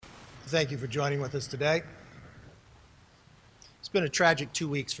Thank you for joining with us today. It's been a tragic 2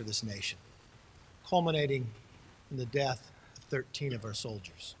 weeks for this nation, culminating in the death of 13 of our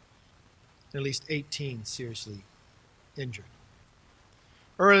soldiers, and at least 18 seriously injured.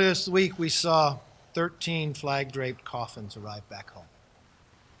 Earlier this week, we saw 13 flag-draped coffins arrive back home.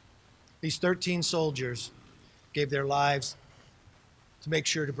 These 13 soldiers gave their lives to make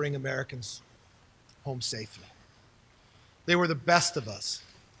sure to bring Americans home safely. They were the best of us,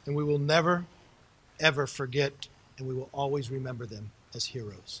 and we will never, ever forget, and we will always remember them as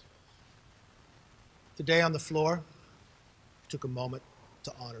heroes. Today on the floor, we took a moment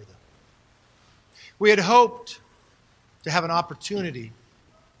to honor them. We had hoped to have an opportunity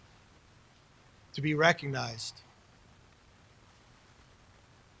to be recognized,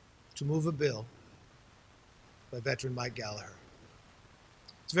 to move a bill by veteran Mike Gallagher.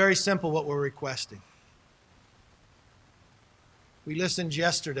 It's very simple what we're requesting. We listened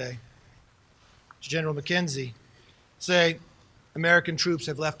yesterday to General McKenzie say American troops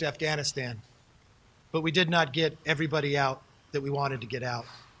have left Afghanistan, but we did not get everybody out that we wanted to get out.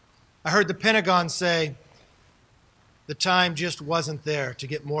 I heard the Pentagon say the time just wasn't there to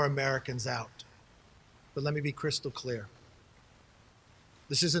get more Americans out. But let me be crystal clear.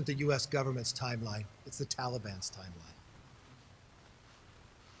 This isn't the U.S. government's timeline, it's the Taliban's timeline.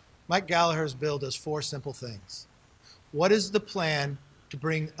 Mike Gallagher's bill does 4 simple things. What is the plan to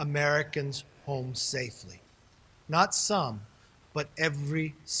bring Americans home safely? Not some, but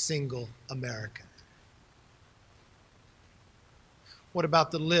every single American. What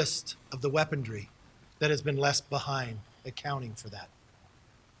about the list of the weaponry that has been left behind, accounting for that?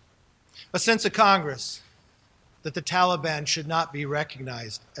 A sense of Congress that the Taliban should not be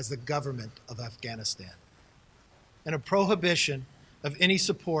recognized as the government of Afghanistan, and a prohibition of any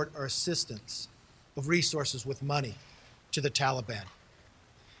support or assistance of resources with money to the Taliban.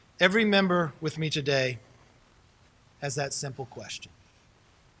 Every member with me today has that simple question.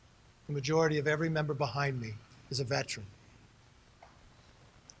 The majority of every member behind me is a veteran.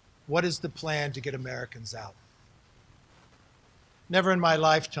 What is the plan to get Americans out? Never in my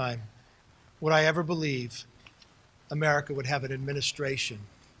lifetime would I ever believe America would have an administration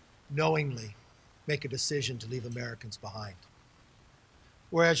knowingly make a decision to leave Americans behind.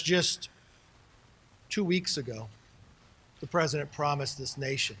 Whereas just 2 weeks ago, the president promised this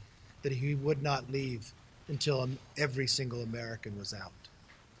nation that he would not leave until every single American was out.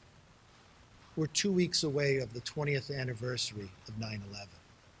 We're 2 weeks away of the 20th anniversary of 9/11.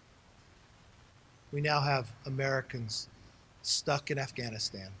 We now have Americans stuck in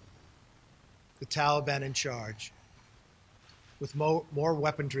Afghanistan, the Taliban in charge, with more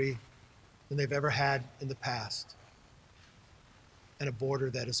weaponry than they've ever had in the past, and a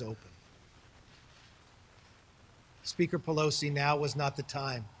border that is open. Speaker Pelosi, now was not the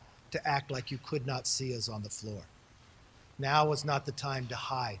time to act like you could not see us on the floor. Now was not the time to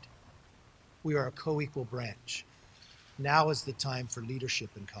hide. We are a co-equal branch. Now is the time for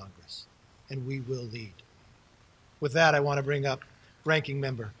leadership in Congress, and we will lead. With that, I want to bring up Ranking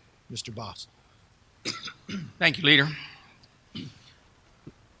Member Mr. Boss. Thank you, Leader.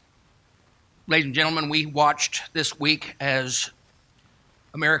 Ladies and gentlemen, we watched this week as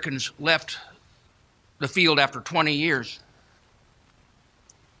Americans left the field after 20 years.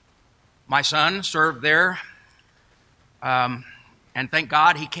 My son served there, and thank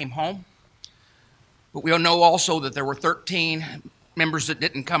God he came home. But we all know also that there were 13 members that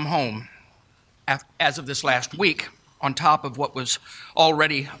didn't come home as of this last week, on top of what was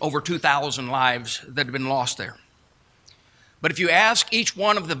already over 2,000 lives that had been lost there. But if you ask each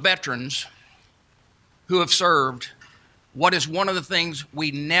one of the veterans who have served, what is one of the things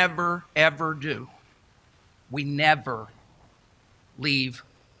we never, ever do? We never leave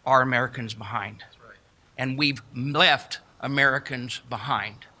our Americans behind. That's right. And we've left Americans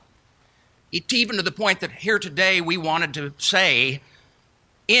behind. It's even to the point that here today we wanted to say,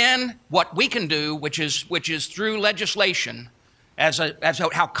 in what we can do, which is through legislation, as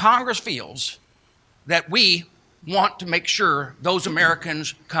how Congress feels, that we want to make sure those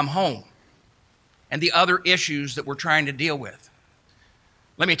Americans come home, and the other issues that we're trying to deal with.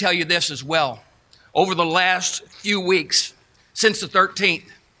 Let me tell you this as well. Over the last few weeks, since the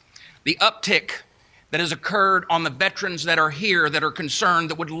 13th, the uptick that has occurred on the veterans that are here, that are concerned,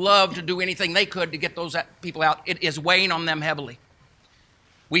 that would love to do anything they could to get those people out, it is weighing on them heavily.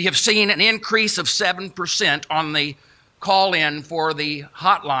 We have seen an increase of 7% on the call-in for the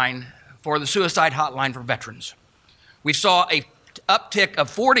hotline, for the suicide hotline for veterans. We saw a uptick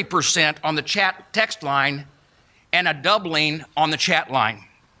of 40% on the chat text line and a doubling on the chat line.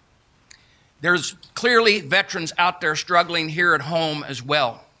 There's clearly veterans out there struggling here at home as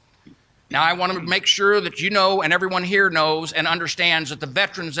well. Now, I want to make sure that you know and everyone here knows and understands that the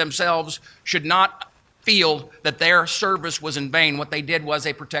veterans themselves should not feel that their service was in vain. What they did was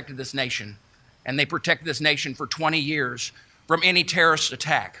they protected this nation, and they protected this nation for 20 years from any terrorist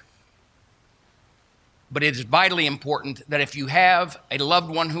attack. But it is vitally important that if you have a loved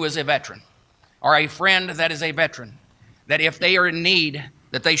one who is a veteran or a friend that is a veteran, that if they are in need,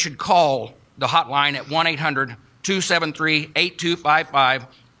 that they should call the hotline at 1-800-273-8255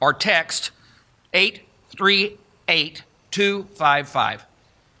 or text 838-255.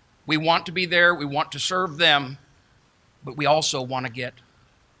 We want to be there. We want to serve them, but we also want to get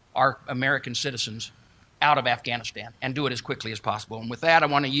our American citizens out of Afghanistan and do it as quickly as possible. And with that, I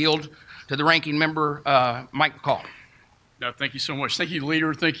want to yield to the ranking member, Mike McCall. No, thank you so much. Thank you,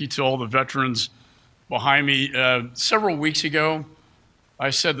 Leader. Thank you to all the veterans behind me. Several weeks ago,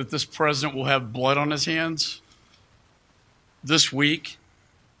 I said that this president will have blood on his hands. This week,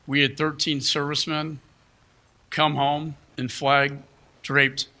 we had 13 servicemen come home in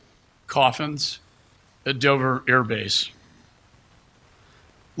flag-draped coffins at Dover Air Base.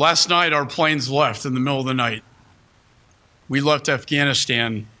 Last night, our planes left in the middle of the night. We left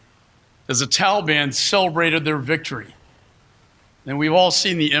Afghanistan as the Taliban celebrated their victory. And we've all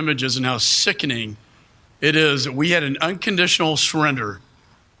seen the images and how sickening it is that we had an unconditional surrender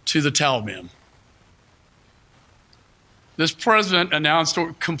to the Taliban. This president announced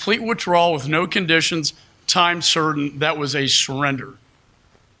a complete withdrawal with no conditions, time certain. That was a surrender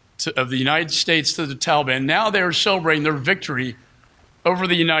of the United States to the Taliban. Now they are celebrating their victory over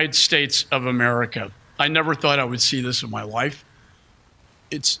the United States of America. I never thought I would see this in my life.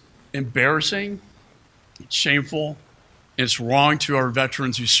 It's embarrassing, it's shameful, and it's wrong to our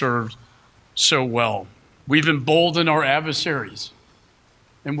veterans who served so well. We've emboldened our adversaries,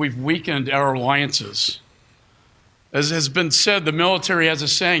 and we've weakened our alliances. As has been said, the military has a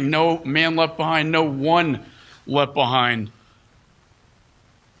saying, no man left behind, no one left behind.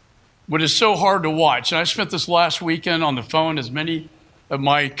 What is so hard to watch, and I spent this last weekend on the phone, as many of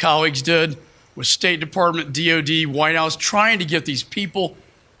my colleagues did, with State Department, DOD, White House, trying to get these people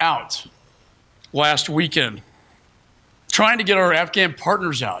out last weekend, trying to get our Afghan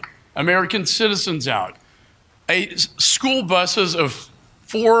partners out, American citizens out. School buses of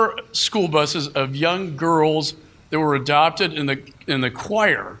 4 school buses of young girls that were adopted in the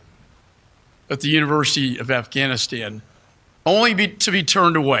choir at the University of Afghanistan, only to be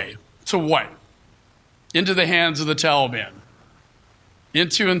turned away. To what? Into the hands of the Taliban,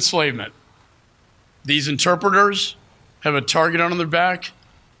 into enslavement. These interpreters have a target on their back,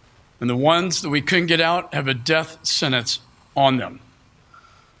 and the ones that we couldn't get out have a death sentence on them.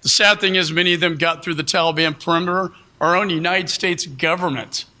 The sad thing is many of them got through the Taliban perimeter. Our own United States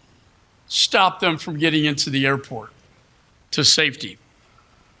government stopped them from getting into the airport to safety.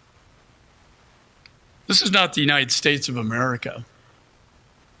 This is not the United States of America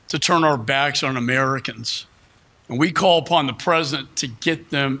to turn our backs on Americans. And we call upon the president to get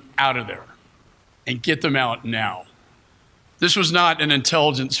them out of there and get them out now. This was not an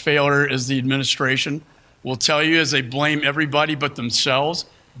intelligence failure, as the administration will tell you, as they blame everybody but themselves.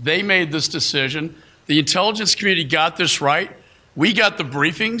 They made this decision. The intelligence community got this right. We got the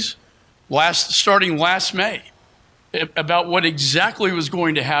briefings starting last May about what exactly was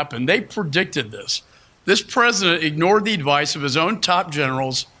going to happen. They predicted this. This president ignored the advice of his own top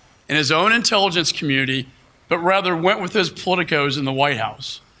generals and his own intelligence community, but rather went with his politicos in the White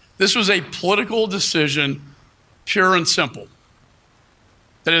House. This was a political decision, pure and simple,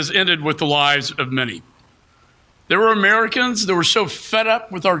 that has ended with the lives of many. There were Americans that were so fed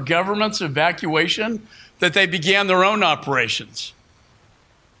up with our government's evacuation that they began their own operations.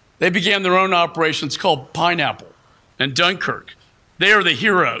 They began their own operations called Pineapple and Dunkirk. They are the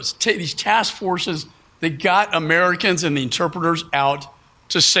heroes. These task forces that got Americans and the interpreters out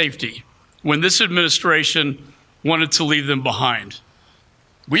to safety when this administration wanted to leave them behind.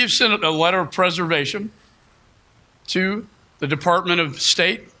 We have sent a letter of preservation to the Department of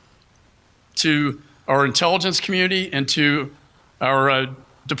State, to our intelligence community, and to our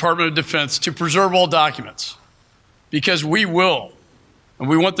Department of Defense to preserve all documents, because we will, and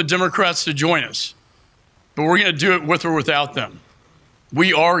we want the Democrats to join us, but we're going to do it with or without them.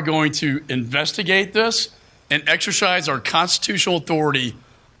 We are going to investigate this and exercise our constitutional authority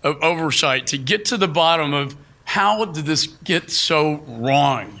of oversight to get to the bottom of how did this get so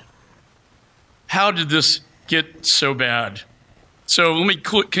wrong? How did this get so bad? So let me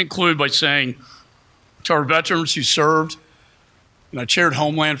conclude by saying to our veterans who served, and I chaired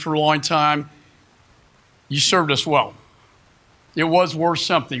Homeland for a long time, you served us well. It was worth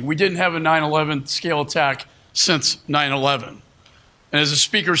something. We didn't have a 9/11 scale attack since 9/11. And as the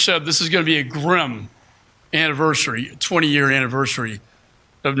speaker said, this is going to be a grim anniversary, 20-year anniversary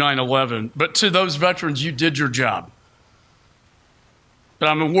of 9/11. But to those veterans, you did your job. But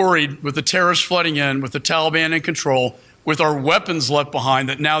I'm worried with the terrorists flooding in, with the Taliban in control, with our weapons left behind,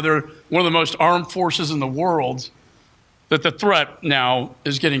 that now they're one of the most armed forces in the world, that the threat now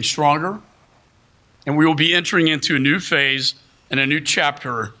is getting stronger. And we will be entering into a new phase and a new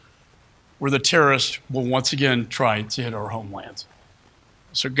chapter where the terrorists will once again try to hit our homeland.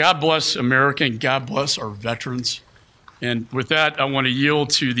 So God bless America and God bless our veterans. And with that, I want to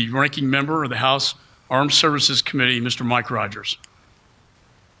yield to the ranking member of the House Armed Services Committee, Mr. Mike Rogers.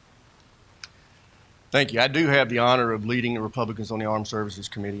 Thank you. I do have the honor of leading the Republicans on the Armed Services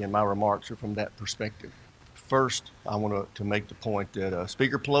Committee, and my remarks are from that perspective. First, I want to make the point that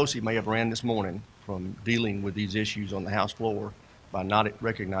Speaker Pelosi may have ran this morning from dealing with these issues on the House floor by not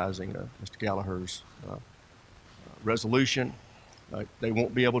recognizing Mr. Gallagher's resolution. They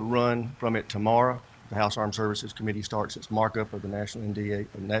won't be able to run from it tomorrow. The House Armed Services Committee starts its markup of the National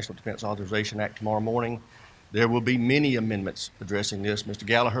Defense Authorization Act tomorrow morning. There will be many amendments addressing this. Mr.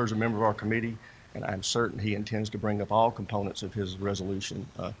 Gallagher is a member of our committee, and I'm certain he intends to bring up all components of his resolution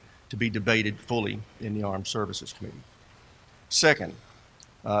to be debated fully in the Armed Services Committee. Second,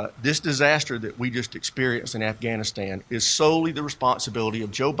 this disaster that we just experienced in Afghanistan is solely the responsibility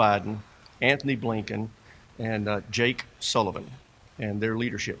of Joe Biden, Anthony Blinken, and Jake Sullivan and their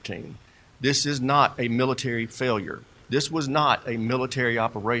leadership team. This is not a military failure. This was not a military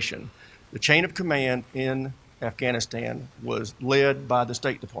operation. The chain of command in Afghanistan was led by the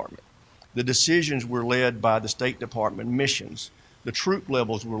State Department. The decisions were led by the State Department missions. The troop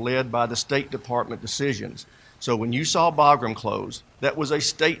levels were led by the State Department decisions. So when you saw Bagram close, that was a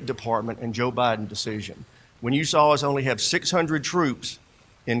State Department and Joe Biden decision. When you saw us only have 600 troops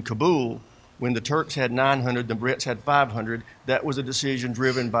in Kabul, when the Turks had 900, the Brits had 500, that was a decision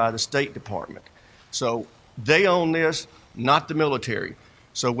driven by the State Department. So they own this, not the military.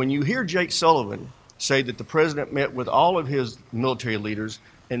 So when you hear Jake Sullivan say that the president met with all of his military leaders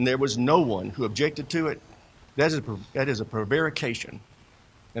and there was no one who objected to it, that is a prevarication.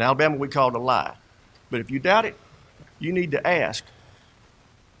 In Alabama, we call it a lie. But if you doubt it, you need to ask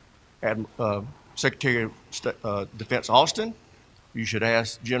Secretary of Defense Austin. You should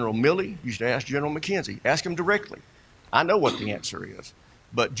ask General Milley. You should ask General McKenzie. Ask them directly. I know what the answer is.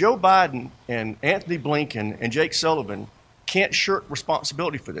 But Joe Biden and Anthony Blinken and Jake Sullivan can't shirk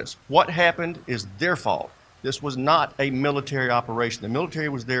responsibility for this. What happened is their fault. This was not a military operation. The military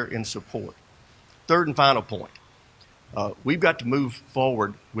was there in support. Third and final point. We've got to move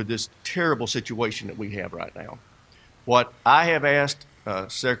forward with this terrible situation that we have right now. What I have asked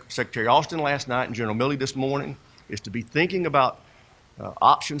Secretary Austin last night and General Milley this morning is to be thinking about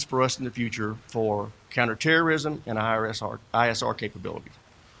options for us in the future for counterterrorism and ISR capabilities.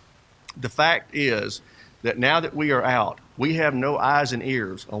 The fact is that now that we are out, we have no eyes and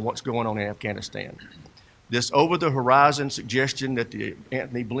ears on what's going on in Afghanistan. This over-the-horizon suggestion that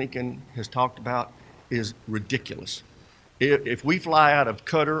Anthony Blinken has talked about is ridiculous. If we fly out of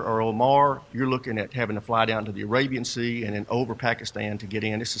Qatar or Omar, you're looking at having to fly down to the Arabian Sea and then over Pakistan to get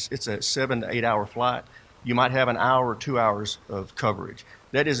in. It's a 7 to 8 hour flight. You might have an hour or 2 hours of coverage.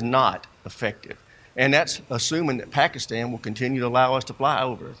 That is not effective. And that's assuming that Pakistan will continue to allow us to fly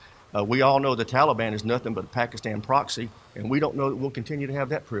over. We all know the Taliban is nothing but a Pakistan proxy, and we don't know that we'll continue to have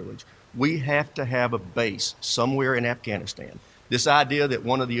that privilege. We have to have a base somewhere in Afghanistan. This idea that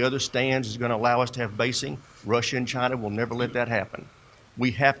one of the other stands is going to allow us to have basing, Russia and China will never let that happen.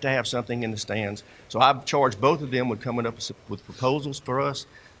 We have to have something in the stands. So I've charged both of them with coming up with proposals for us.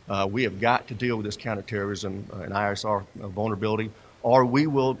 We have got to deal with this counterterrorism and ISR vulnerability, or we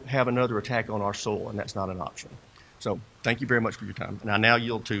will have another attack on our soil, and that's not an option. So thank you very much for your time. And I now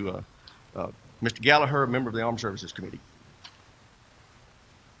yield to Mr. Gallagher, a member of the Armed Services Committee.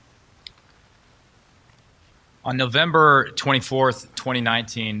 On November 24th,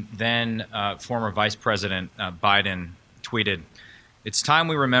 2019, then former Vice President Biden tweeted, "It's time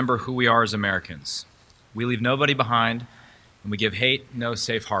we remember who we are as Americans. We leave nobody behind, and we give hate no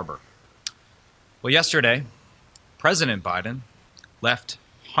safe harbor." Well, yesterday, President Biden left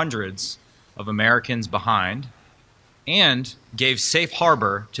hundreds of Americans behind and gave safe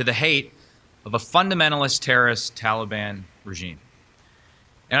harbor to the hate of a fundamentalist terrorist Taliban regime.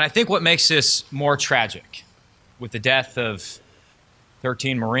 And I think what makes this more tragic, with the death of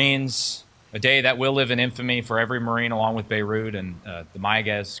 13 Marines, a day that will live in infamy for every Marine along with Beirut and the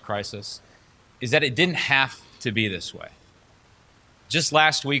Mayaguez crisis, is that it didn't have to be this way. Just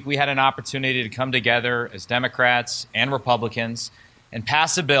last week, we had an opportunity to come together as Democrats and Republicans and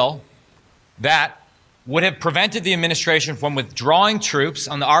pass a bill that would have prevented the administration from withdrawing troops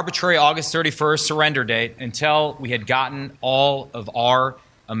on the arbitrary August 31st surrender date until we had gotten all of our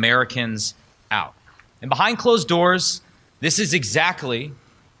Americans out. And behind closed doors, this is exactly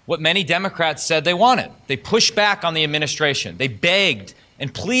what many Democrats said they wanted. They pushed back on the administration. They begged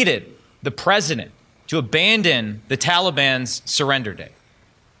and pleaded the president to abandon the Taliban's surrender date.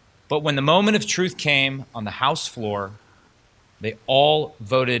 But when the moment of truth came on the House floor, they all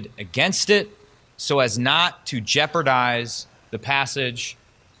voted against it so as not to jeopardize the passage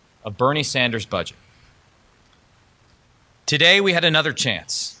of Bernie Sanders' budget. Today, we had another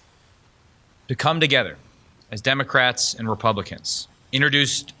chance to come together as Democrats and Republicans. Tried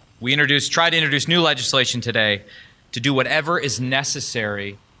to introduce new legislation today to do whatever is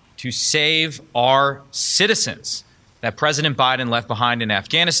necessary to save our citizens that President Biden left behind in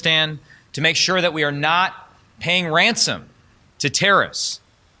Afghanistan, to make sure that we are not paying ransom to terrorists,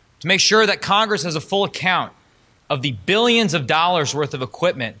 to make sure that Congress has a full account of the billions of dollars worth of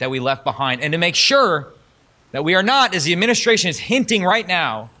equipment that we left behind, and to make sure that we are not, as the administration is hinting right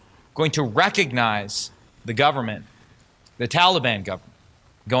now, going to recognize the government, the Taliban government,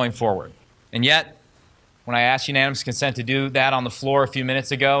 going forward. And yet, when I asked unanimous consent to do that on the floor a few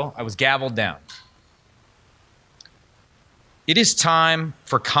minutes ago, I was gavelled down. It is time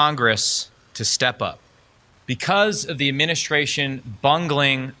for Congress to step up. Because of the administration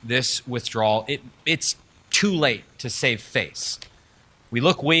bungling this withdrawal, it's too late to save face. We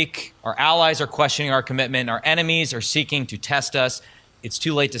look weak, our allies are questioning our commitment, our enemies are seeking to test us. It's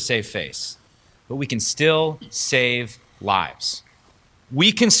too late to save face. But we can still save lives.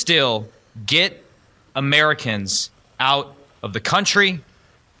 We can still get Americans out of the country,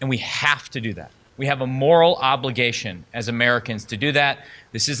 and we have to do that. We have a moral obligation as Americans to do that.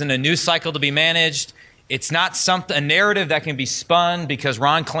 This isn't a news cycle to be managed. It's not a narrative that can be spun because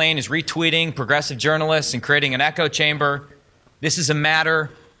Ron Klain is retweeting progressive journalists and creating an echo chamber. This is a matter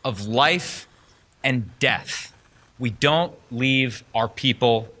of life and death. We don't leave our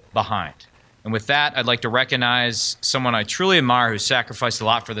people behind. And with that, I'd like to recognize someone I truly admire who sacrificed a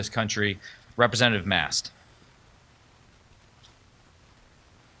lot for this country, Representative Mast.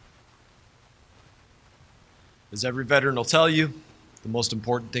 As every veteran will tell you, the most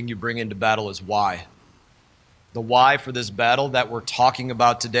important thing you bring into battle is why. The why for this battle that we're talking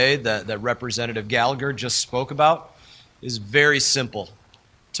about today, that Representative Gallagher just spoke about, is very simple.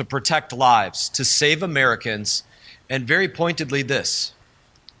 To protect lives, to save Americans, and very pointedly this: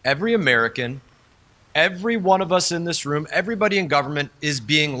 every American, every one of us in this room, everybody in government is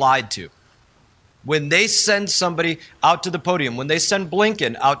being lied to. When they send somebody out to the podium, when they send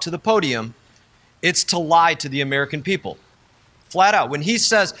Blinken out to the podium, it's to lie to the American people. Flat out. When he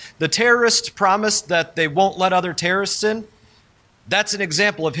says the terrorists promise that they won't let other terrorists in, that's an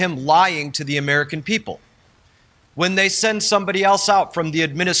example of him lying to the American people. When they send somebody else out from the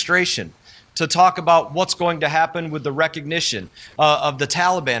administration to talk about what's going to happen with the recognition of the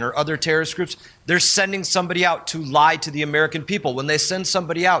Taliban or other terrorist groups, they're sending somebody out to lie to the American people. When they send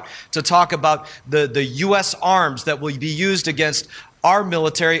somebody out to talk about the U.S. arms that will be used against our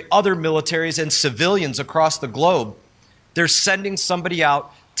military, other militaries, and civilians across the globe, they're sending somebody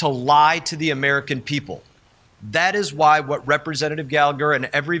out to lie to the American people. That is why what Representative Gallagher and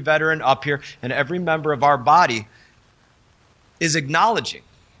every veteran up here and every member of our body is acknowledging.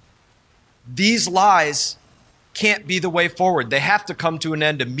 These lies can't be the way forward. They have to come to an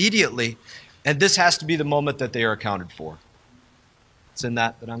end immediately, and this has to be the moment that they are accounted for. It's in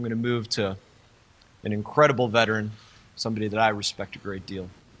that I'm going to move to an incredible veteran, somebody that I respect a great deal,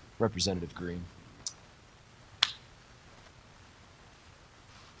 Representative Green.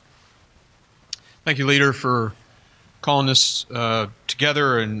 Thank you, Leader, for calling this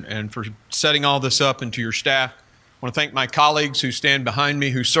together and for setting all this up, and to your staff. I want to thank my colleagues who stand behind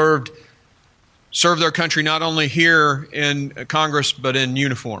me, who served their country not only here in Congress but in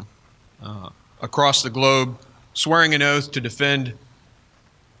uniform across the globe, swearing an oath to defend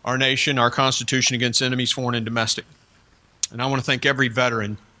our nation, our Constitution against enemies, foreign and domestic. And I want to thank every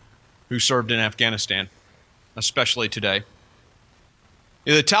veteran who served in Afghanistan, especially today.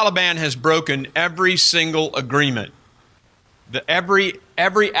 The Taliban has broken every single agreement, every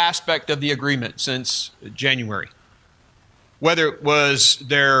aspect of the agreement since January. Whether it was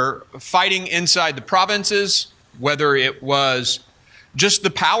their fighting inside the provinces, whether it was just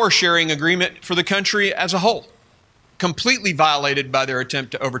the power sharing agreement for the country as a whole, completely violated by their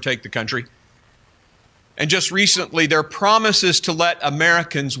attempt to overtake the country. And just recently, their promises to let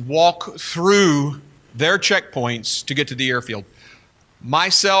Americans walk through their checkpoints to get to the airfield.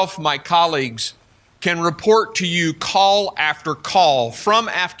 Myself, my colleagues, can report to you call after call from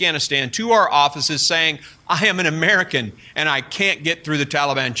Afghanistan to our offices saying, I am an American and I can't get through the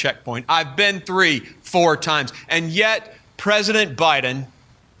Taliban checkpoint. I've been 3, 4 times. And yet, President Biden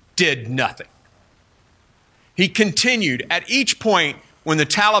did nothing. He continued at each point when the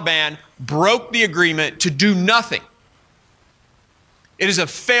Taliban broke the agreement to do nothing. It is a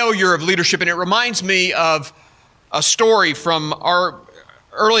failure of leadership, and it reminds me of a story from our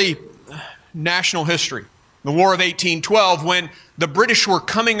early national history, the War of 1812, when the British were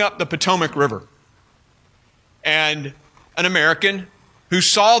coming up the Potomac River. And an American who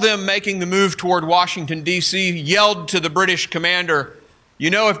saw them making the move toward Washington, D.C., yelled to the British commander, you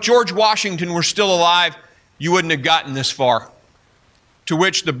know, if George Washington were still alive, you wouldn't have gotten this far. To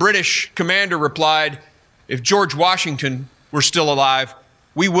which the British commander replied, if George Washington were still alive,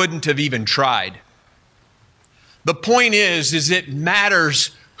 we wouldn't have even tried. The point is it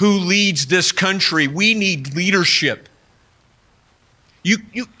matters who leads this country. We need leadership. You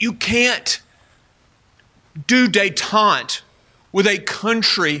can't do détente with a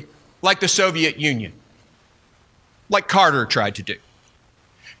country like the Soviet Union, like Carter tried to do.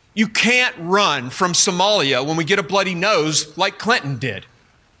 You can't run from Somalia when we get a bloody nose like Clinton did.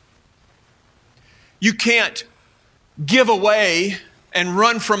 You can't give away and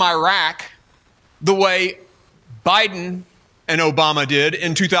run from Iraq the way Biden and Obama did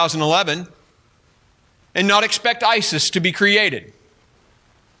in 2011 and not expect ISIS to be created.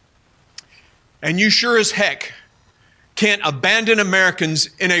 And you sure as heck can't abandon Americans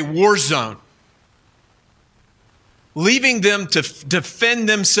in a war zone, leaving them to defend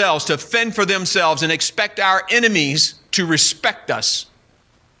themselves, to fend for themselves, and expect our enemies to respect us.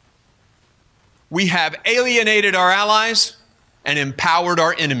 We have alienated our allies and empowered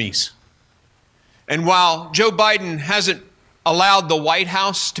our enemies. And while Joe Biden hasn't allowed the White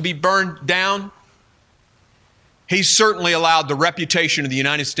House to be burned down, he's certainly allowed the reputation of the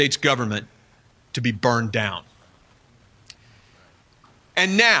United States government to be burned down.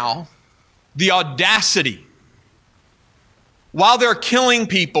 And now, the audacity, while they're killing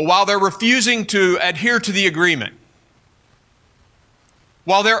people, while they're refusing to adhere to the agreement,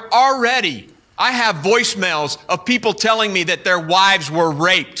 while they're already, I have voicemails of people telling me that their wives were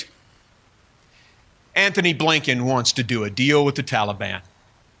raped, Anthony Blinken wants to do a deal with the Taliban.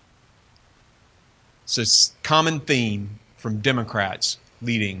 It's a common theme from Democrats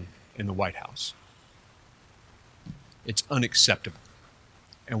leading in the White House. It's unacceptable,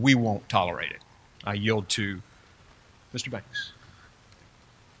 and we won't tolerate it. I yield to Mr. Banks.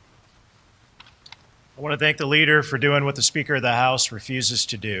 I want to thank the leader for doing what the Speaker of the House refuses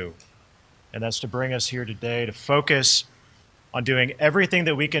to do, and that's to bring us here today to focus on doing everything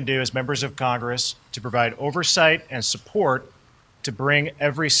that we can do as members of Congress to provide oversight and support to bring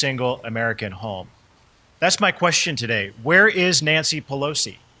every single American home. That's my question today. Where is Nancy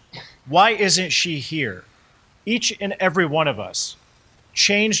Pelosi? Why isn't she here? Each and every one of us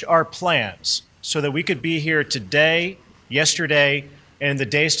changed our plans so that we could be here today, yesterday, and in the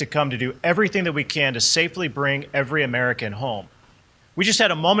days to come to do everything that we can to safely bring every American home. We just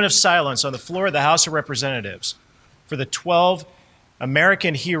had a moment of silence on the floor of the House of Representatives for the 12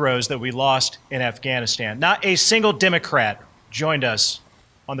 American heroes that we lost in Afghanistan. Not a single Democrat joined us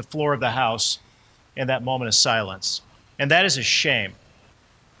on the floor of the House in that moment of silence. And that is a shame.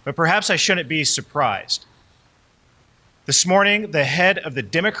 But perhaps I shouldn't be surprised. This morning, the head of the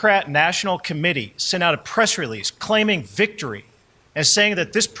Democrat National Committee sent out a press release claiming victory and saying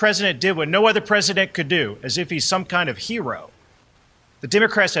that this president did what no other president could do, as if he's some kind of hero. The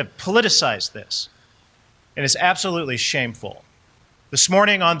Democrats have politicized this, and it's absolutely shameful. This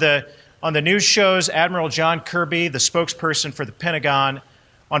morning on the news shows, Admiral John Kirby, the spokesperson for the Pentagon,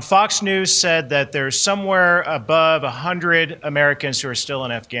 on Fox News said that there's somewhere above 100 Americans who are still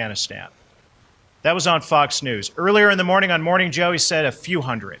in Afghanistan. That was on Fox News. Earlier in the morning on Morning Joe, he said a few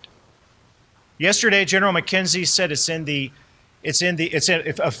hundred. Yesterday, General McKenzie said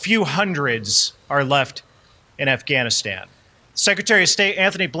a few hundreds are left in Afghanistan. Secretary of State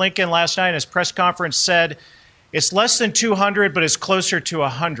Anthony Blinken last night in his press conference said it's less than 200, but it's closer to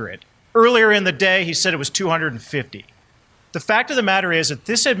 100. Earlier in the day, he said it was 250. The fact of the matter is that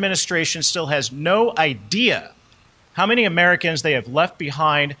this administration still has no idea how many Americans they have left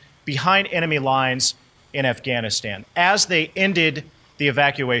behind enemy lines in Afghanistan as they ended the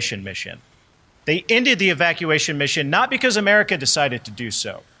evacuation mission. They ended the evacuation mission not because America decided to do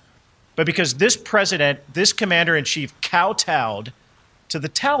so, but because this president, this commander-in-chief, kowtowed to the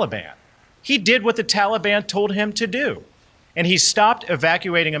Taliban. He did what the Taliban told him to do, and he stopped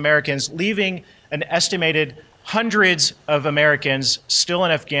evacuating Americans, leaving an estimated hundreds of Americans still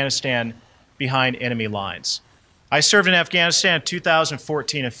in Afghanistan behind enemy lines. I served in Afghanistan in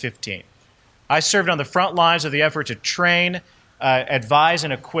 2014 and 15. I served on the front lines of the effort to train, advise,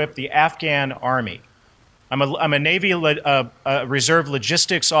 and equip the Afghan army. I'm a Navy Reserve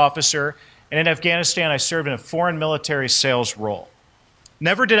logistics officer, and in Afghanistan, I served in a foreign military sales role.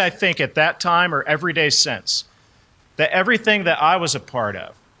 Never did I think at that time or every day since that everything that I was a part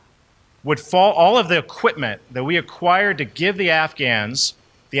of would fall, all of the equipment that we acquired to give the Afghans,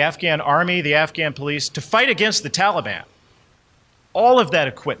 the Afghan army, the Afghan police, to fight against the Taliban, all of that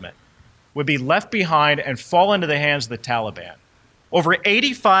equipment would be left behind and fall into the hands of the Taliban. Over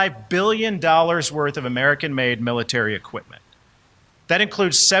 $85 billion worth of American-made military equipment. That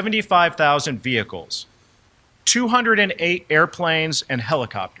includes 75,000 vehicles, 208 airplanes and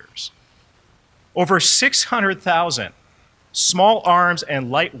helicopters, over 600,000 small arms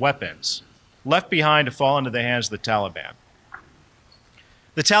and light weapons left behind to fall into the hands of the Taliban.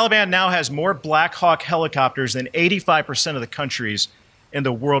 The Taliban now has more Black Hawk helicopters than 85% of the countries in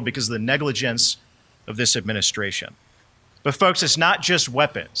the world because of the negligence of this administration. But folks, it's not just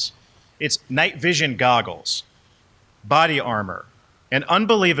weapons. It's night vision goggles, body armor, and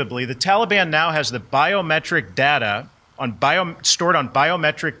unbelievably, the Taliban now has the biometric data stored on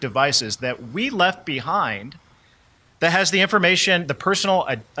biometric devices that we left behind that has the information, the personal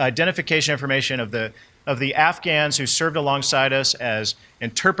identification information of the Afghans who served alongside us as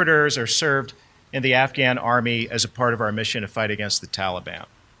interpreters or served in the Afghan army as a part of our mission to fight against the Taliban.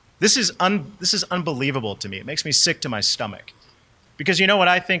 This is unbelievable to me. It makes me sick to my stomach. Because you know what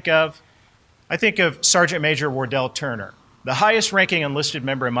I think of? I think of Sergeant Major Wardell Turner, the highest ranking enlisted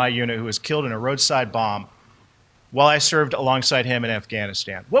member in my unit who was killed in a roadside bomb while I served alongside him in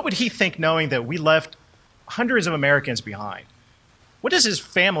Afghanistan. What would he think knowing that we left hundreds of Americans behind? What does his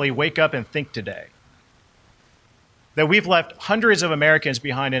family wake up and think today? That we've left hundreds of Americans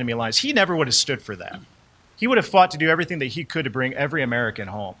behind enemy lines. He never would have stood for that. He would have fought to do everything that he could to bring every American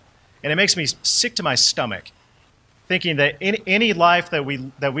home. And it makes me sick to my stomach thinking that any life that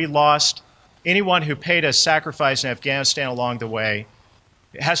we lost, anyone who paid a sacrifice in Afghanistan along the way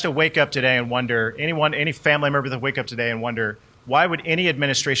has to wake up today and wonder, any family member that wake up today and wonder, why would any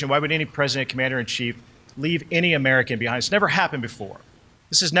administration, why would any president, commander-in-chief leave any American behind? It's never happened before.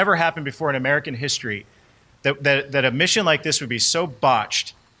 This has never happened before in American history that a mission like this would be so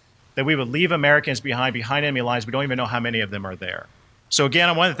botched that we would leave Americans behind enemy lines. We don't even know how many of them are there. So again,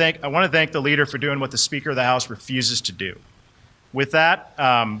 I want to thank the leader for doing what the Speaker of the House refuses to do. With that,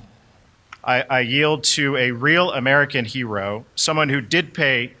 I yield to a real American hero, someone who did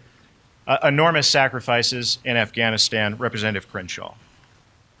pay enormous sacrifices in Afghanistan, Representative Crenshaw.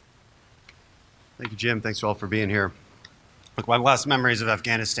 Thank you, Jim. Thanks all for being here. Look, my last memories of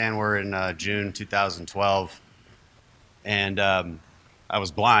Afghanistan were in June 2012, and I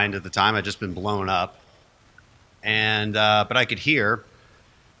was blind at the time. I'd just been blown up, and but I could hear.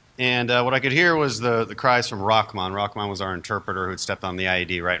 And what I could hear was the cries from Rahman. Rahman was our interpreter who had stepped on the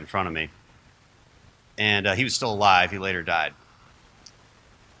IED right in front of me. And he was still alive. He later died.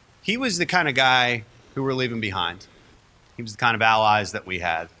 He was the kind of guy who we're leaving behind. He was the kind of allies that we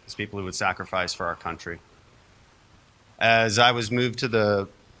had, as people who would sacrifice for our country. As I was moved to the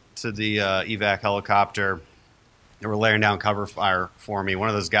evac helicopter, they were laying down cover fire for me. One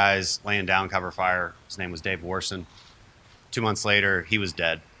of those guys laying down cover fire, his name was Dave Warson. 2 months later, he was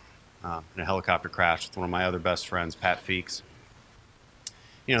dead in a helicopter crash with one of my other best friends, Pat Feeks.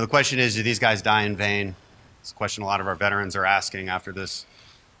 You know, the question is, do these guys die in vain? It's a question a lot of our veterans are asking after this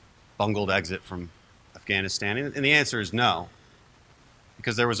bungled exit from Afghanistan. And the answer is no.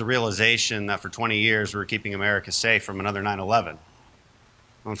 Because there was a realization that for 20 years we were keeping America safe from another 9/11.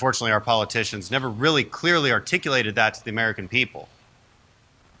 Unfortunately, our politicians never really clearly articulated that to the American people.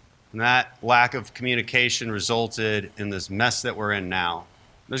 And that lack of communication resulted in this mess that we're in now.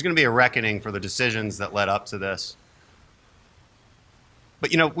 There's going to be a reckoning for the decisions that led up to this.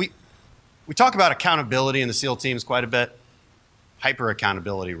 But, you know, we talk about accountability in the SEAL teams quite a bit. Hyper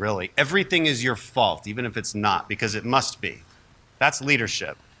accountability, really. Everything is your fault, even if it's not, because it must be. That's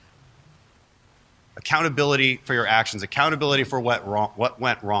leadership. Accountability for your actions, accountability for what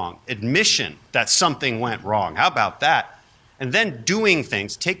went wrong, admission that something went wrong. How about that? And then doing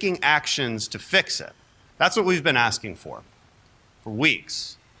things, taking actions to fix it. That's what we've been asking for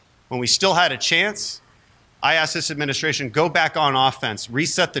weeks. When we still had a chance, I asked this administration, go back on offense,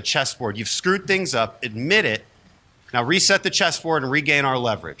 reset the chessboard. You've screwed things up, admit it. Now reset the chessboard and regain our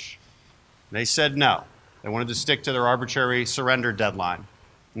leverage. And they said no. They wanted to stick to their arbitrary surrender deadline,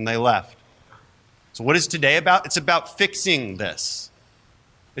 and they left. So what is today about? It's about fixing this.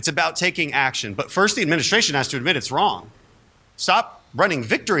 It's about taking action. But first, the administration has to admit it's wrong. Stop running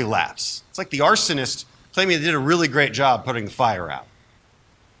victory laps. It's like the arsonist claiming they did a really great job putting the fire out,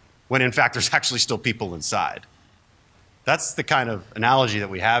 when in fact there's actually still people inside. That's the kind of analogy that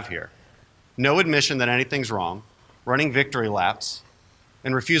we have here. No admission that anything's wrong, running victory laps,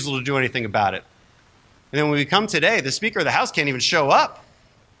 and refusal to do anything about it. And then when we come today, the Speaker of the House can't even show up.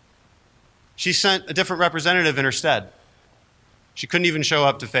 She sent a different representative in her stead. She couldn't even show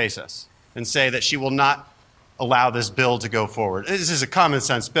up to face us and say that she will not allow this bill to go forward. This is a common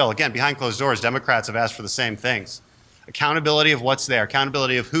sense bill. Again, behind closed doors, Democrats have asked for the same things. Accountability of what's there,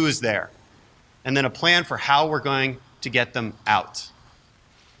 accountability of who is there, and then a plan for how we're going to get them out.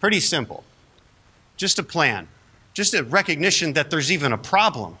 Pretty simple. Just a plan. Just a recognition that there's even a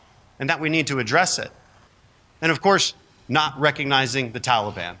problem and that we need to address it. And of course, not recognizing the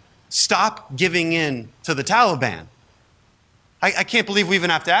Taliban. Stop giving in to the Taliban. I can't believe we even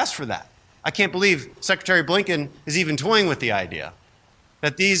have to ask for that. I can't believe Secretary Blinken is even toying with the idea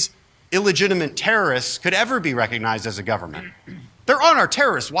that these illegitimate terrorists could ever be recognized as a government. They're on our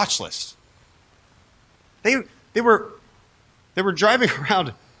terrorist watch list. They were driving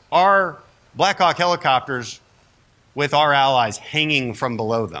around our Black Hawk helicopters with our allies hanging from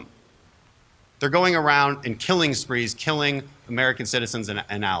below them. They're going around in killing sprees, killing American citizens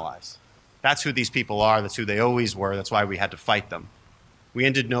and allies. That's who these people are. That's who they always were. That's why we had to fight them. We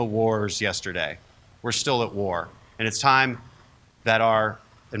ended no wars yesterday. We're still at war. And it's time that our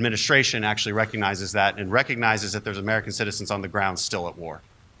administration actually recognizes that and recognizes that there's American citizens on the ground still at war.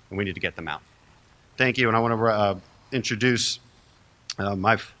 And we need to get them out. Thank you. And I want to introduce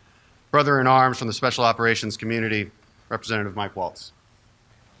my brother in arms from the Special Operations community, Representative Mike Waltz.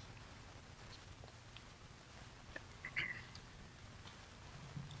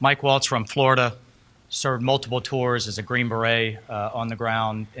 Mike Waltz from Florida, served multiple tours as a Green Beret on the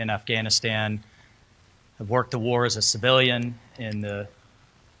ground in Afghanistan. I've worked the war as a civilian in the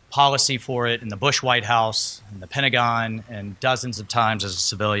policy for it in the Bush White House, in the Pentagon, and dozens of times as a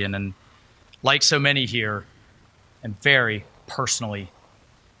civilian. And like so many here, I'm very personally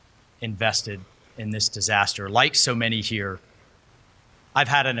invested in this disaster. Like so many here, I've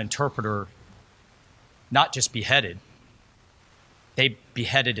had an interpreter not just beheaded, they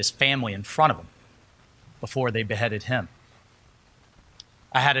beheaded his family in front of him before they beheaded him.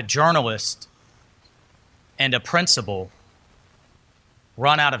 I had a journalist and a principal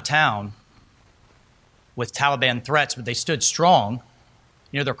run out of town with Taliban threats, but they stood strong.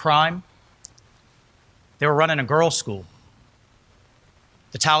 You know their crime? They were running a girls' school.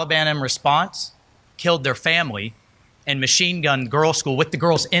 The Taliban, in response, killed their family and machine gunned the girls' school with the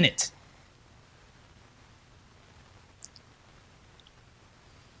girls in it.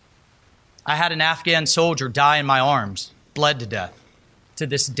 I had an Afghan soldier die in my arms, bled to death. To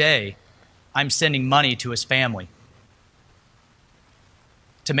this day, I'm sending money to his family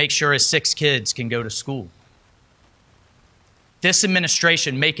to make sure his 6 kids can go to school. This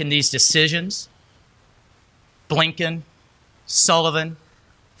administration making these decisions, Blinken, Sullivan,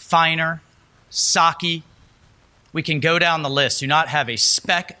 Feiner, Psaki, we can go down the list, do not have a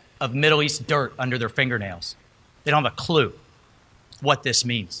speck of Middle East dirt under their fingernails. They don't have a clue what this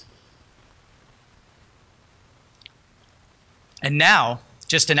means. And now,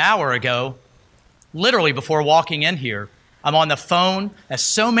 just an hour ago, literally before walking in here, I'm on the phone, as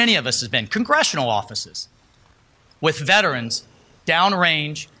so many of us have been, congressional offices, with veterans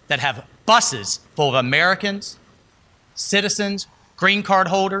downrange that have buses full of Americans, citizens, green card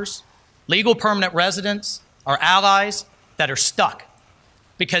holders, legal permanent residents, our allies that are stuck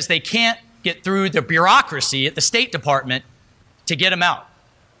because they can't get through the bureaucracy at the State Department to get them out.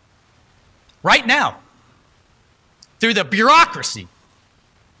 Right now, through the bureaucracy.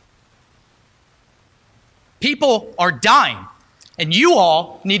 People are dying, and you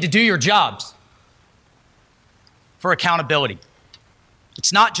all need to do your jobs for accountability.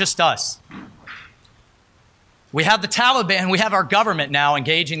 It's not just us. We have the Taliban, we have our government now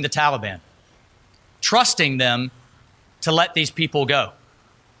engaging the Taliban, trusting them to let these people go.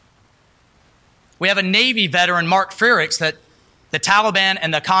 We have a Navy veteran, Mark Frericks, that the Taliban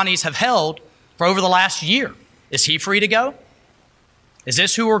and the Haqqanis have held for over the last year. Is he free to go? Is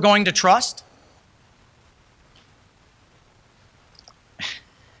this who we're going to trust?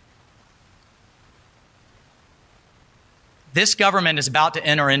 This government is about to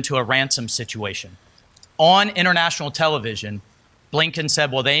enter into a ransom situation. On international television, Blinken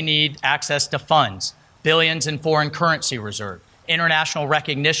said, well, they need access to funds, billions in foreign currency reserve, international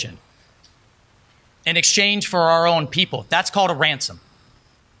recognition, in exchange for our own people. That's called a ransom.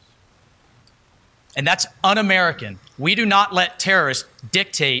 And that's un-American. We do not let terrorists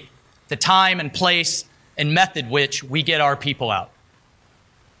dictate the time and place and method which we get our people out.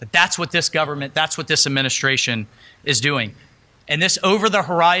 But that's what this government, that's what this administration is doing. And this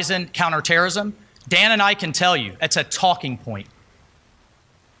over-the-horizon counterterrorism, Dan and I can tell you, it's a talking point.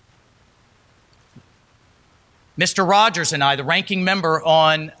 Mr. Rogers and I, the ranking member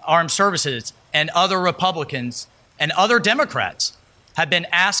on Armed Services, and other Republicans and other Democrats have been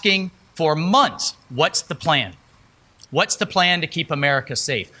asking for months, what's the plan? What's the plan to keep America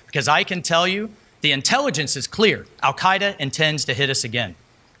safe? Because I can tell you, the intelligence is clear. Al-Qaeda intends to hit us again.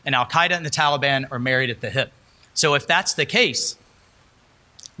 And Al-Qaeda and the Taliban are married at the hip. So if that's the case,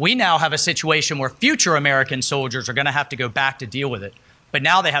 we now have a situation where future American soldiers are going to have to go back to deal with it. But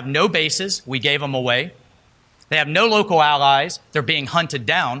now they have no bases. We gave them away. They have no local allies. They're being hunted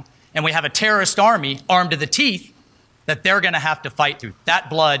down. And we have a terrorist army armed to the teeth that they're going to have to fight through. That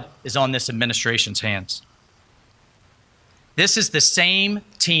blood is on this administration's hands. This is the same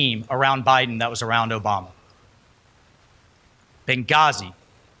team around Biden that was around Obama. Benghazi,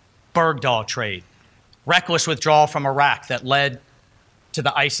 Bergdahl trade, reckless withdrawal from Iraq that led to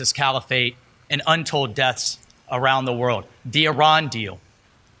the ISIS caliphate and untold deaths around the world. The Iran deal.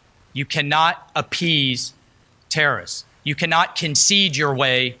 You cannot appease terrorists. You cannot concede your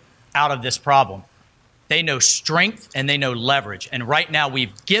way out of this problem. They know strength and they know leverage. And right now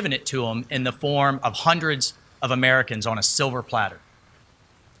we've given it to them in the form of hundreds of Americans on a silver platter.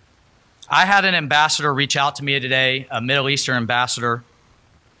 I had an ambassador reach out to me today, a Middle Eastern ambassador.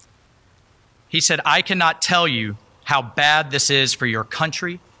 He said, I cannot tell you how bad this is for your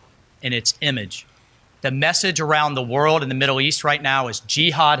country and its image. The message around the world in the Middle East right now is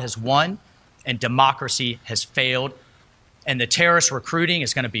jihad has won and democracy has failed, and the terrorist recruiting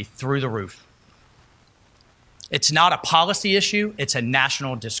is going to be through the roof. It's not a policy issue, it's a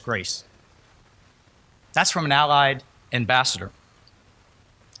national disgrace. That's from an allied ambassador.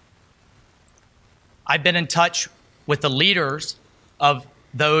 I've been in touch with the leaders of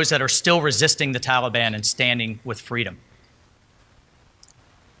those that are still resisting the Taliban and standing with freedom.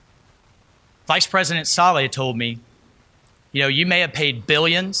 Vice President Saleh told me, you know, you may have paid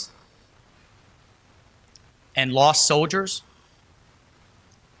billions and lost soldiers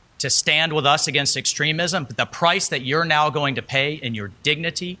to stand with us against extremism, but the price that you're now going to pay in your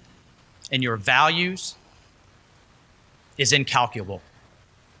dignity and your values is incalculable.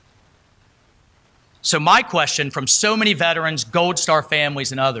 So my question from so many veterans, Gold Star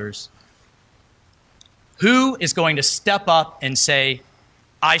families, and others, who is going to step up and say,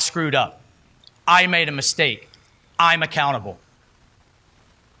 I screwed up, I made a mistake, I'm accountable?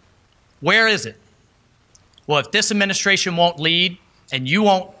 Where is it? Well, if this administration won't lead and you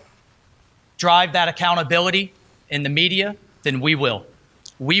won't drive that accountability in the media, then we will.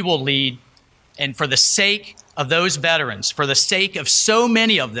 We will lead. And for the sake of those veterans, for the sake of so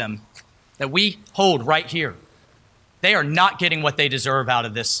many of them that we hold right here, they are not getting what they deserve out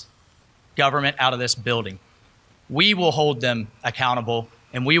of this government, out of this building. We will hold them accountable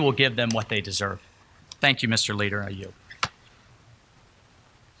and we will give them what they deserve. Thank you, Mr. Leader. I yield.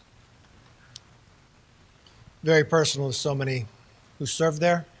 Very personal to so many who served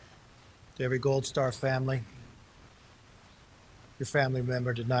there, to every Gold Star family. Your family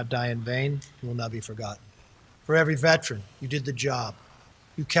member did not die in vain and will not be forgotten. For every veteran, you did the job.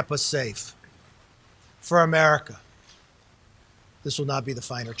 You kept us safe. For America, this will not be the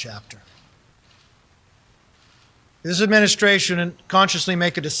final chapter. This administration consciously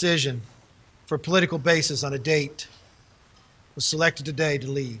make a decision for a political basis on a date was selected today to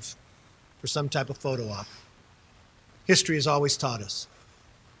leave for some type of photo op. History has always taught us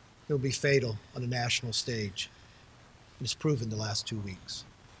it will be fatal on a national stage. It's proven the last 2 weeks.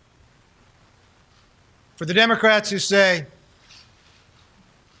 For the Democrats who say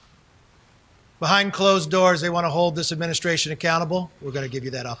behind closed doors they want to hold this administration accountable, we're going to give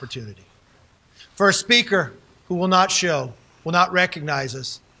you that opportunity. For a speaker who will not show, will not recognize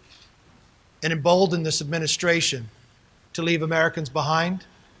us, and embolden this administration to leave Americans behind,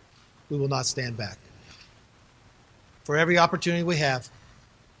 we will not stand back. For every opportunity we have,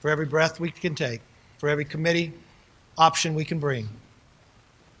 for every breath we can take, for every committee option we can bring,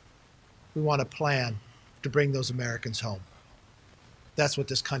 we want a plan to bring those Americans home. That's what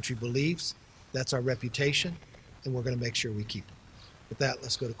this country believes. That's our reputation, and we're going to make sure we keep it. With that,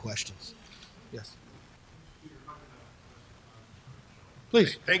 let's go to questions. Yes.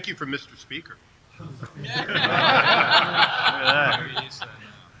 Please. Thank you for Mr. Speaker. Go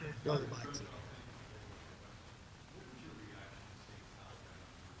to the mic.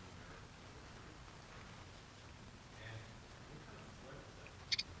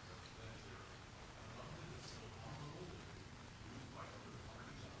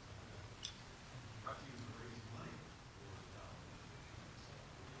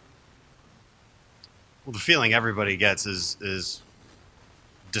 Well, the feeling everybody gets is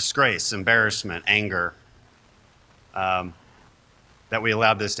disgrace, embarrassment, anger that we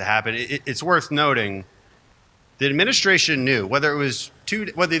allowed this to happen. It's worth noting the administration knew, whether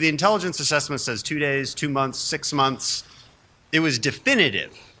the intelligence assessment says 2 days, 2 months, 6 months, it was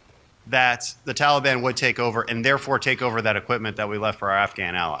definitive that the Taliban would take over and therefore take over that equipment that we left for our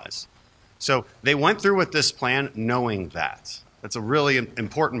Afghan allies. So they went through with this plan knowing that. That's a really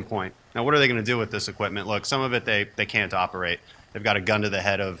important point. Now, what are they going to do with this equipment? Look, some of it they can't operate. They've got a gun to the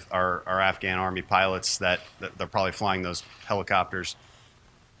head of our Afghan army pilots that they're probably flying those helicopters.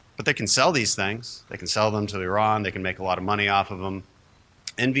 But they can sell these things. They can sell them to Iran. They can make a lot of money off of them.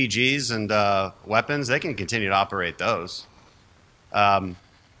 NVGs and weapons, they can continue to operate those. One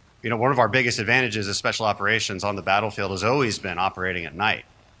of our biggest advantages as special operations on the battlefield has always been operating at night.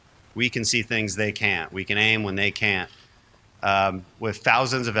 We can see things they can't. We can aim when they can't. With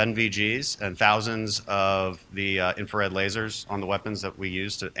thousands of NVGs and thousands of the infrared lasers on the weapons that we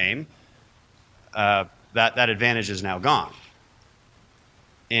use to aim, that advantage is now gone.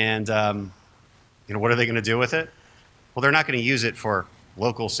 And what are they going to do with it? Well, they're not going to use it for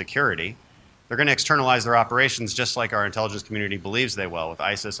local security. They're going to externalize their operations just like our intelligence community believes they will with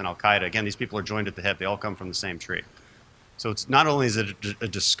ISIS and Al-Qaeda. Again, these people are joined at the hip. They all come from the same tree. So it's not only is it a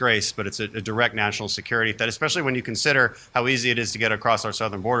disgrace, but it's a direct national security threat, especially when you consider how easy it is to get across our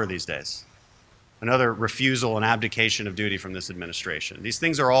southern border these days. Another refusal and abdication of duty from this administration. These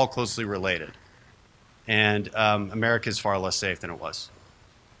things are all closely related. And America is far less safe than it was.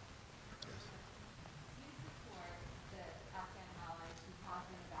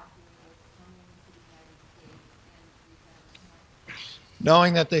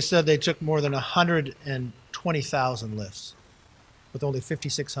 Knowing that they said they took more than 120,000 lifts, with only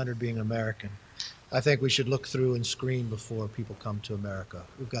 5,600 being American, I think we should look through and screen before people come to America.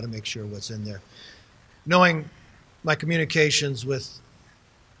 We've got to make sure what's in there. Knowing my communications with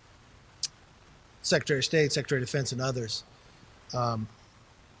Secretary of State, Secretary of Defense, and others, having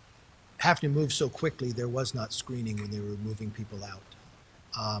to move so quickly, there was not screening when they were moving people out.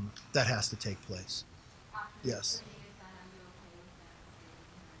 That has to take place. Yes.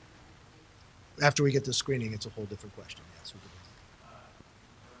 After we get the screening, it's a whole different question. Yes, we do.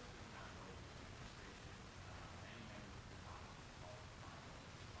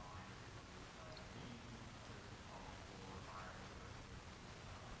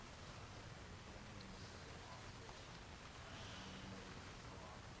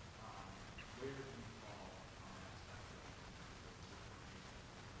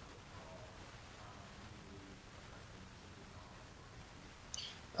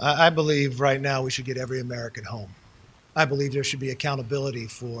 I believe right now we should get every American home. I believe there should be accountability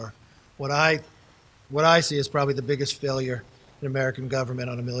for what I see as probably the biggest failure in American government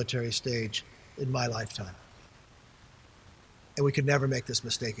on a military stage in my lifetime. And we could never make this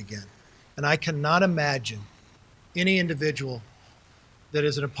mistake again. And I cannot imagine any individual that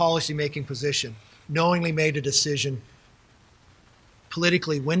is in a policy-making position knowingly made a decision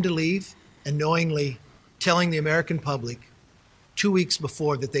politically when to leave and knowingly telling the American public 2 weeks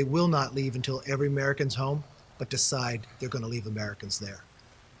before that they will not leave until every American's home, but decide they're going to leave Americans there.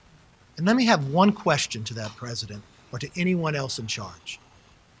 And let me have one question to that president or to anyone else in charge.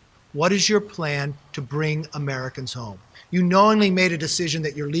 What is your plan to bring Americans home? You knowingly made a decision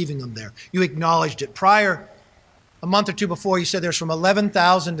that you're leaving them there. You acknowledged it. Prior, a month or two before, you said there's from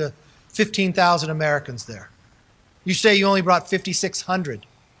 11,000 to 15,000 Americans there. You say you only brought 5,600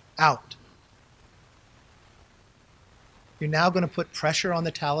 out. You're now going to put pressure on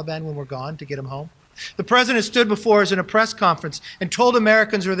the Taliban when we're gone to get them home? The president stood before us in a press conference and told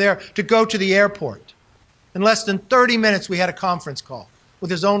Americans who were there to go to the airport. In less than 30 minutes, we had a conference call with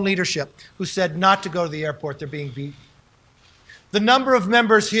his own leadership who said not to go to the airport. They're being beaten. The number of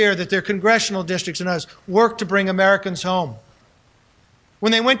members here that their congressional districts and others worked to bring Americans home.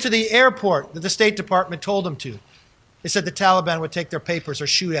 When they went to the airport that the State Department told them to, they said the Taliban would take their papers or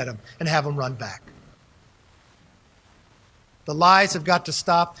shoot at them and have them run back. The lies have got to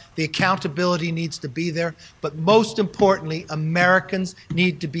stop. The accountability needs to be there. But most importantly, Americans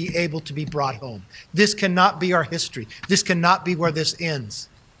need to be able to be brought home. This cannot be our history. This cannot be where this ends.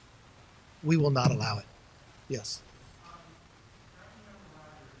 We will not allow it. Yes.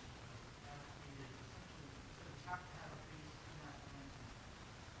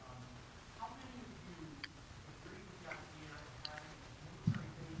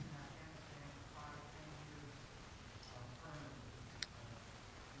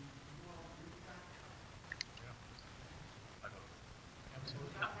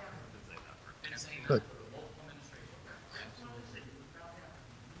 Good.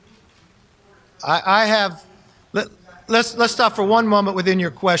 I have, let's stop for one moment within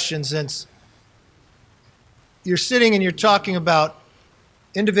your question, since you're sitting and you're talking about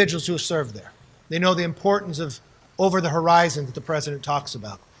individuals who have served there. They know the importance of over the horizon that the president talks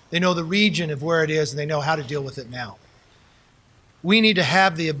about. They know the region of where it is, and they know how to deal with it now. We need to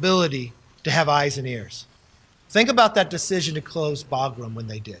have the ability to have eyes and ears. Think about that decision to close Bagram when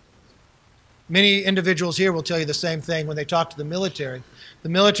they did. Many individuals here will tell you the same thing when they talk to the military. The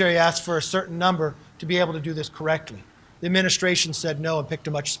military asked for a certain number to be able to do this correctly. The administration said no and picked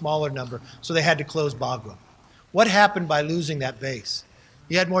a much smaller number, so they had to close Bagram. What happened by losing that base?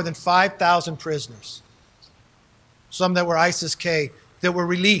 You had more than 5,000 prisoners, some that were ISIS-K, that were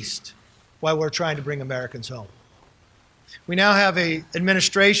released while we're trying to bring Americans home. We now have an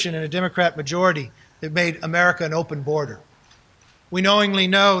administration and a Democrat majority that made America an open border. We knowingly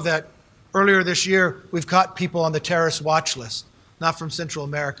know that earlier this year, we've caught people on the terrorist watch list, not from Central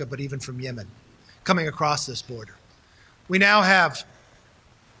America, but even from Yemen, coming across this border. We now have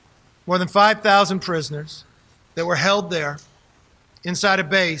more than 5,000 prisoners that were held there inside a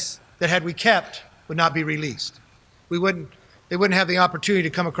base that, had we kept, would not be released. They wouldn't have the opportunity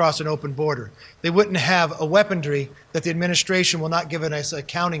to come across an open border. They wouldn't have a weaponry that the administration will not give us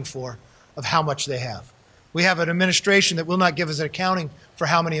accounting for of how much they have. We have an administration that will not give us an accounting for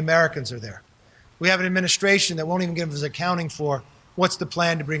how many Americans are there. We have an administration that won't even give us accounting for what's the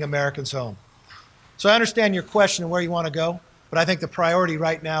plan to bring Americans home. So I understand your question and where you want to go, but I think the priority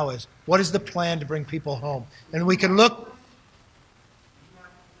right now is, what is the plan to bring people home? And we can look.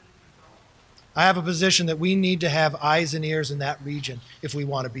 I have a position that we need to have eyes and ears in that region if we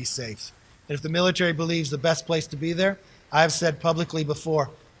want to be safe. And if the military believes the best place to be there, I have said publicly before,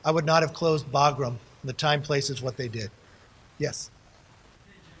 I would not have closed Bagram. The time, place is what they did. Yes.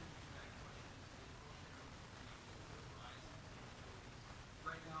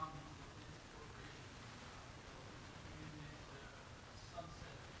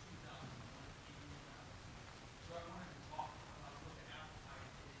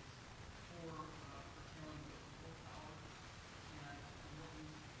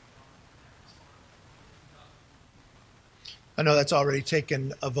 I know that's already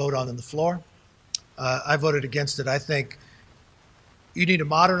taken a vote on the floor. I voted against it. I think you need to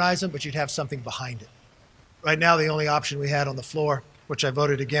modernize them, but you'd have something behind it. Right now, the only option we had on the floor, which I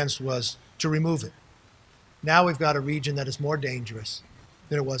voted against, was to remove it. Now we've got a region that is more dangerous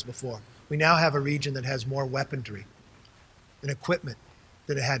than it was before. We now have a region that has more weaponry and equipment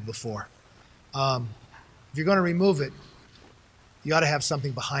than it had before. If you're going to remove it, you ought to have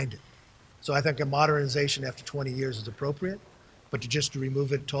something behind it. So I think a modernization after 20 years is appropriate, but to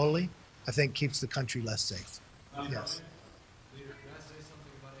remove it totally, I think keeps the country less safe. Yes. Leader, can I say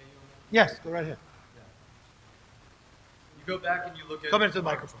something about AUMF? Yes, go right ahead. You go back and you look at Come into the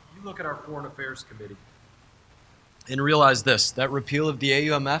microphone. You look at our Foreign Affairs Committee and realize this: that repeal of the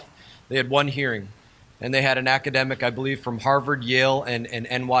AUMF, they had one hearing, and they had an academic, I believe, from Harvard, Yale, and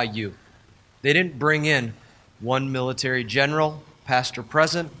NYU. They didn't bring in one military general, past or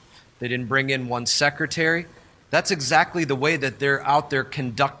present. They didn't bring in one secretary. That's exactly the way that they're out there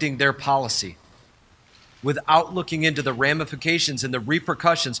conducting their policy, without looking into the ramifications and the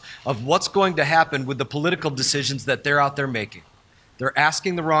repercussions of what's going to happen with the political decisions that they're out there making. They're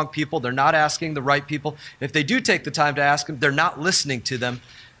asking the wrong people. They're not asking the right people. If they do take the time to ask them, they're not listening to them.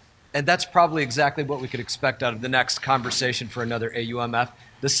 And that's probably exactly what we could expect out of the next conversation for another AUMF,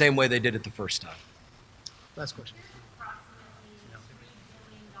 the same way they did it the first time. Last question.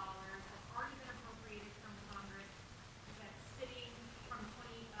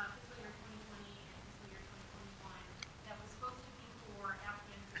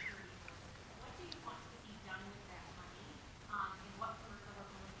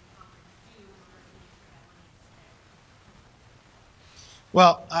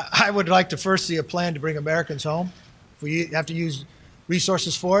 Well, I would like to first see a plan to bring Americans home. If we have to use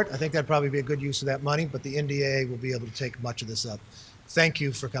resources for it, I think that'd probably be a good use of that money, but the NDAA will be able to take much of this up. Thank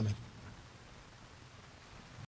you for coming.